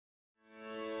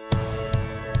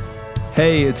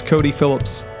Hey, it's Cody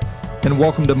Phillips, and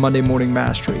welcome to Monday Morning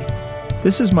Mastery.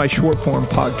 This is my short form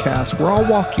podcast where I'll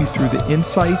walk you through the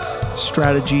insights,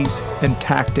 strategies, and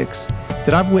tactics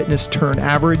that I've witnessed turn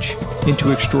average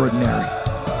into extraordinary.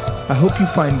 I hope you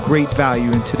find great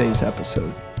value in today's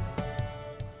episode.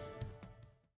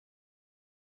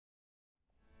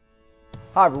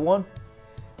 Hi everyone,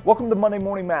 welcome to Monday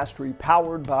Morning Mastery,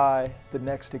 powered by the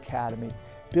Next Academy,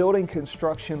 building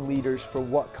construction leaders for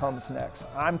what comes next.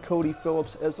 I'm Cody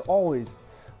Phillips. As always,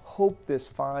 hope this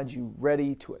finds you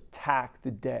ready to attack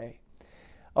the day.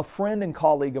 A friend and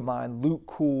colleague of mine, Luke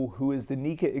Kuhl, who is the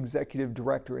NECA Executive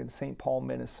Director in St. Paul,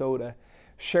 Minnesota,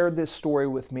 shared this story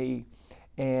with me,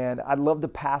 and I'd love to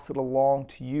pass it along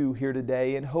to you here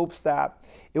today in hopes that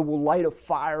it will light a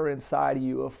fire inside of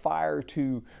you, a fire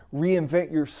to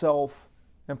reinvent yourself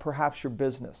and perhaps your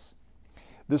business.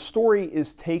 The story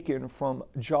is taken from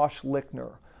Josh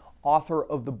Lichtner, author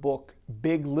of the book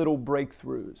Big Little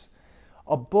Breakthroughs,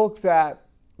 a book that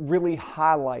really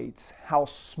highlights how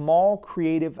small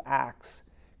creative acts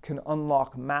can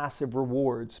unlock massive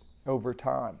rewards over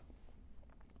time.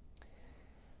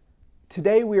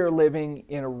 Today we are living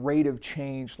in a rate of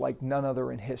change like none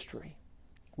other in history.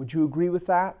 Would you agree with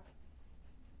that?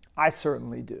 I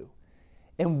certainly do.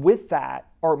 And with that,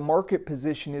 our market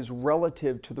position is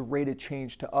relative to the rate of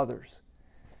change to others.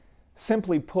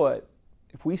 Simply put,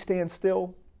 if we stand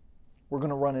still, we're going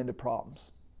to run into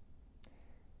problems.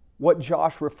 What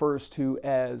Josh refers to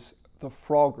as the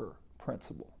Frogger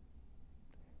principle.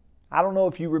 I don't know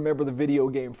if you remember the video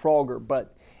game Frogger,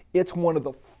 but it's one of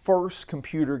the first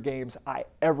computer games I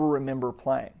ever remember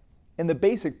playing. And the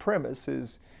basic premise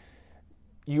is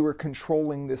you are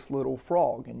controlling this little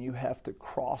frog and you have to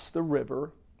cross the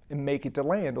river and make it to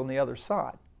land on the other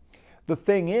side. The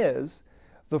thing is,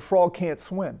 the frog can't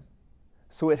swim,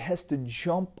 so it has to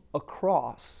jump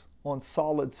across on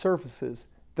solid surfaces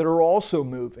that are also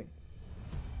moving.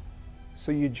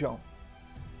 So you jump,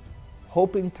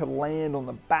 hoping to land on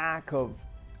the back of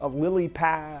a lily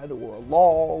pad or a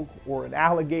log or an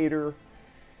alligator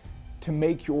to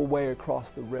make your way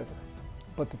across the river.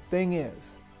 But the thing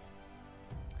is,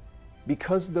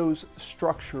 because those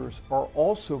structures are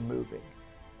also moving,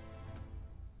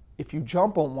 if you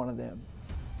jump on one of them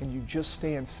and you just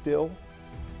stand still,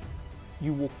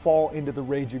 you will fall into the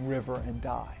raging river and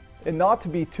die. And not to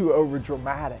be too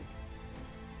overdramatic,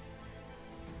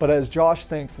 but as Josh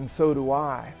thinks, and so do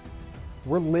I,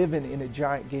 we're living in a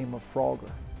giant game of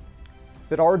Frogger.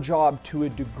 That our job to a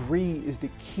degree is to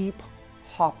keep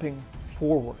hopping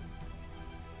forward.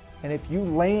 And if you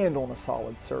land on a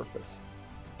solid surface,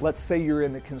 let's say you're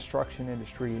in the construction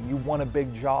industry and you won a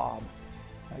big job,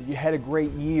 you had a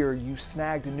great year, you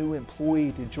snagged a new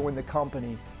employee to join the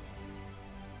company,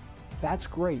 that's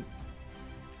great.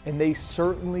 And they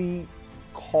certainly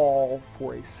call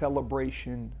for a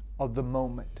celebration of the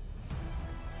moment.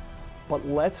 But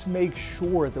let's make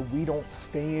sure that we don't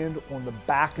stand on the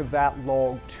back of that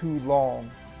log too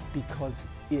long, because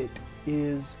it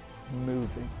is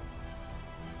moving.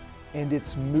 And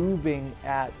it's moving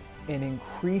at an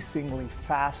increasingly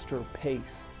faster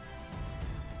pace.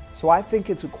 So I think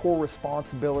it's a core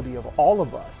responsibility of all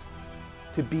of us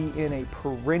to be in a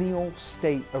perennial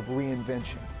state of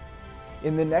reinvention.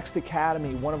 In the Next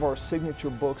Academy, one of our signature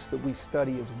books that we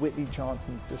study is Whitney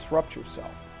Johnson's Disrupt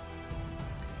Yourself.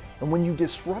 And when you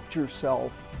disrupt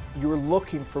yourself, you're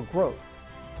looking for growth.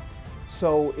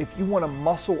 So if you want to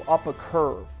muscle up a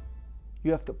curve,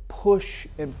 you have to push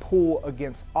and pull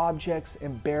against objects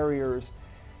and barriers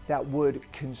that would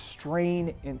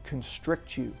constrain and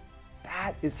constrict you.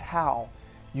 That is how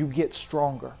you get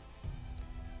stronger.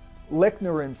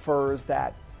 Lichtner infers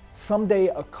that someday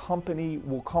a company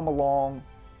will come along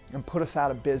and put us out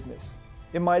of business.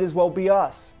 It might as well be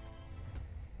us.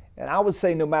 And I would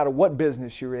say no matter what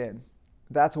business you're in,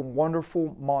 that's a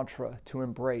wonderful mantra to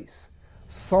embrace.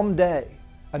 Someday,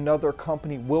 another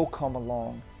company will come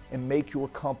along and make your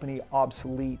company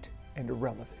obsolete and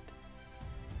irrelevant.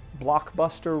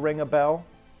 Blockbuster ring a bell?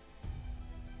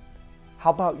 How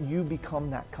about you become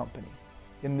that company?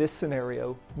 In this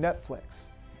scenario, Netflix,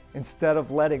 instead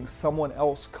of letting someone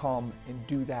else come and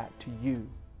do that to you.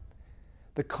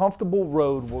 The comfortable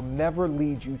road will never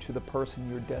lead you to the person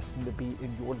you're destined to be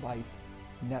in your life,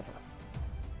 never.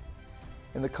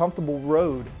 And the comfortable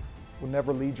road will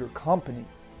never lead your company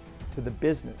to the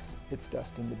business it's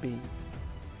destined to be.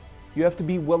 You have to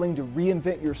be willing to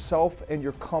reinvent yourself and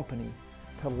your company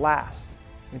to last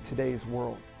in today's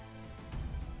world.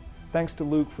 Thanks to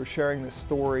Luke for sharing this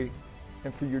story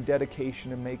and for your dedication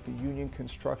to make the union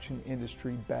construction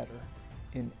industry better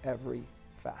in every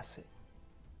facet.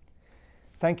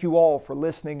 Thank you all for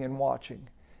listening and watching.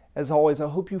 As always, I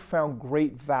hope you found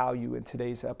great value in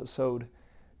today's episode.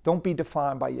 Don't be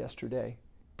defined by yesterday.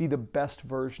 Be the best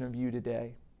version of you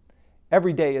today.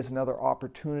 Every day is another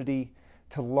opportunity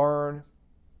to learn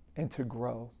and to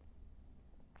grow.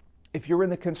 If you're in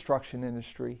the construction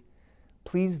industry,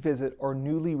 please visit our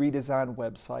newly redesigned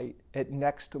website at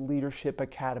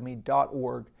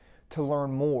nextleadershipacademy.org to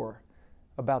learn more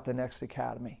about the Next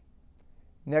Academy.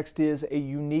 Next is a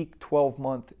unique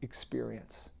 12-month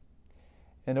experience.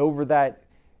 And over that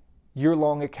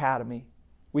year-long academy,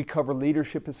 we cover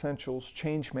leadership essentials,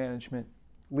 change management,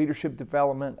 leadership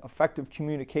development, effective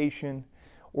communication,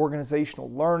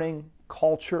 organizational learning,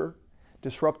 culture,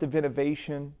 disruptive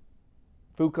innovation,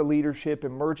 VUCA leadership,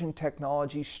 emerging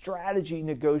technology, strategy,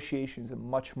 negotiations, and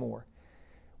much more.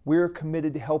 We're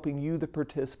committed to helping you, the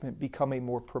participant, become a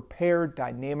more prepared,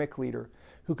 dynamic leader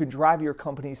who can drive your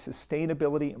company's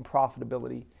sustainability and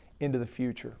profitability into the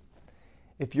future.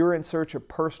 If you're in search of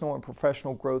personal and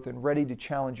professional growth and ready to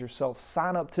challenge yourself,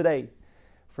 sign up today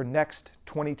for Next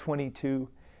 2022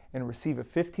 and receive a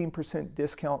 15%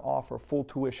 discount off our full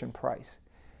tuition price.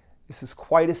 This is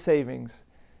quite a savings,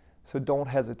 so don't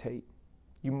hesitate.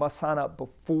 You must sign up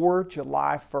before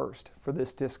July 1st for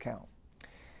this discount.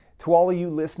 To all of you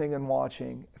listening and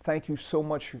watching, thank you so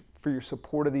much for your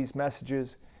support of these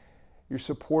messages, your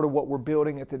support of what we're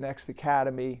building at the Next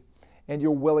Academy, and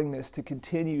your willingness to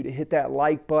continue to hit that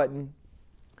like button,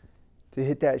 to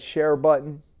hit that share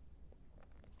button,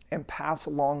 and pass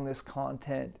along this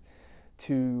content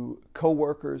to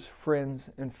coworkers, friends,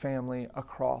 and family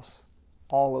across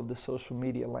all of the social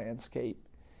media landscape.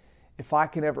 If I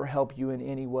can ever help you in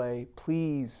any way,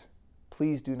 please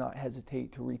do not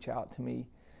hesitate to reach out to me.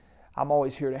 I'm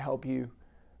always here to help you,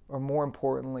 or more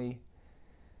importantly,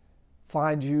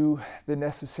 find you the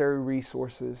necessary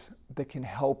resources that can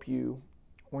help you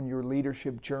on your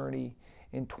leadership journey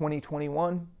in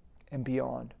 2021 and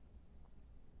beyond.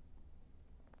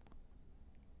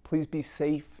 Please be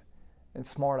safe and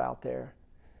smart out there.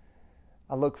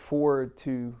 I look forward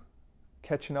to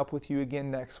catching up with you again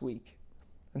next week.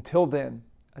 Until then,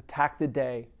 attack the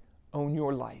day, own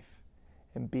your life,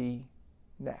 and be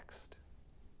next.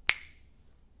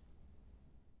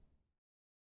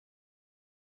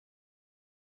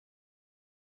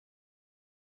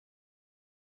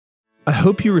 I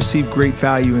hope you received great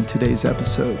value in today's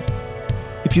episode.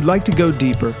 If you'd like to go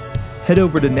deeper, head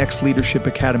over to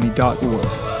nextleadershipacademy.org,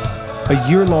 a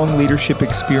year-long leadership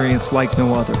experience like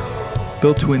no other,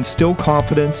 built to instill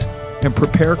confidence and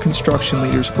prepare construction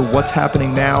leaders for what's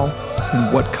happening now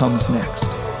and what comes next.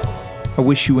 I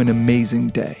wish you an amazing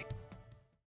day.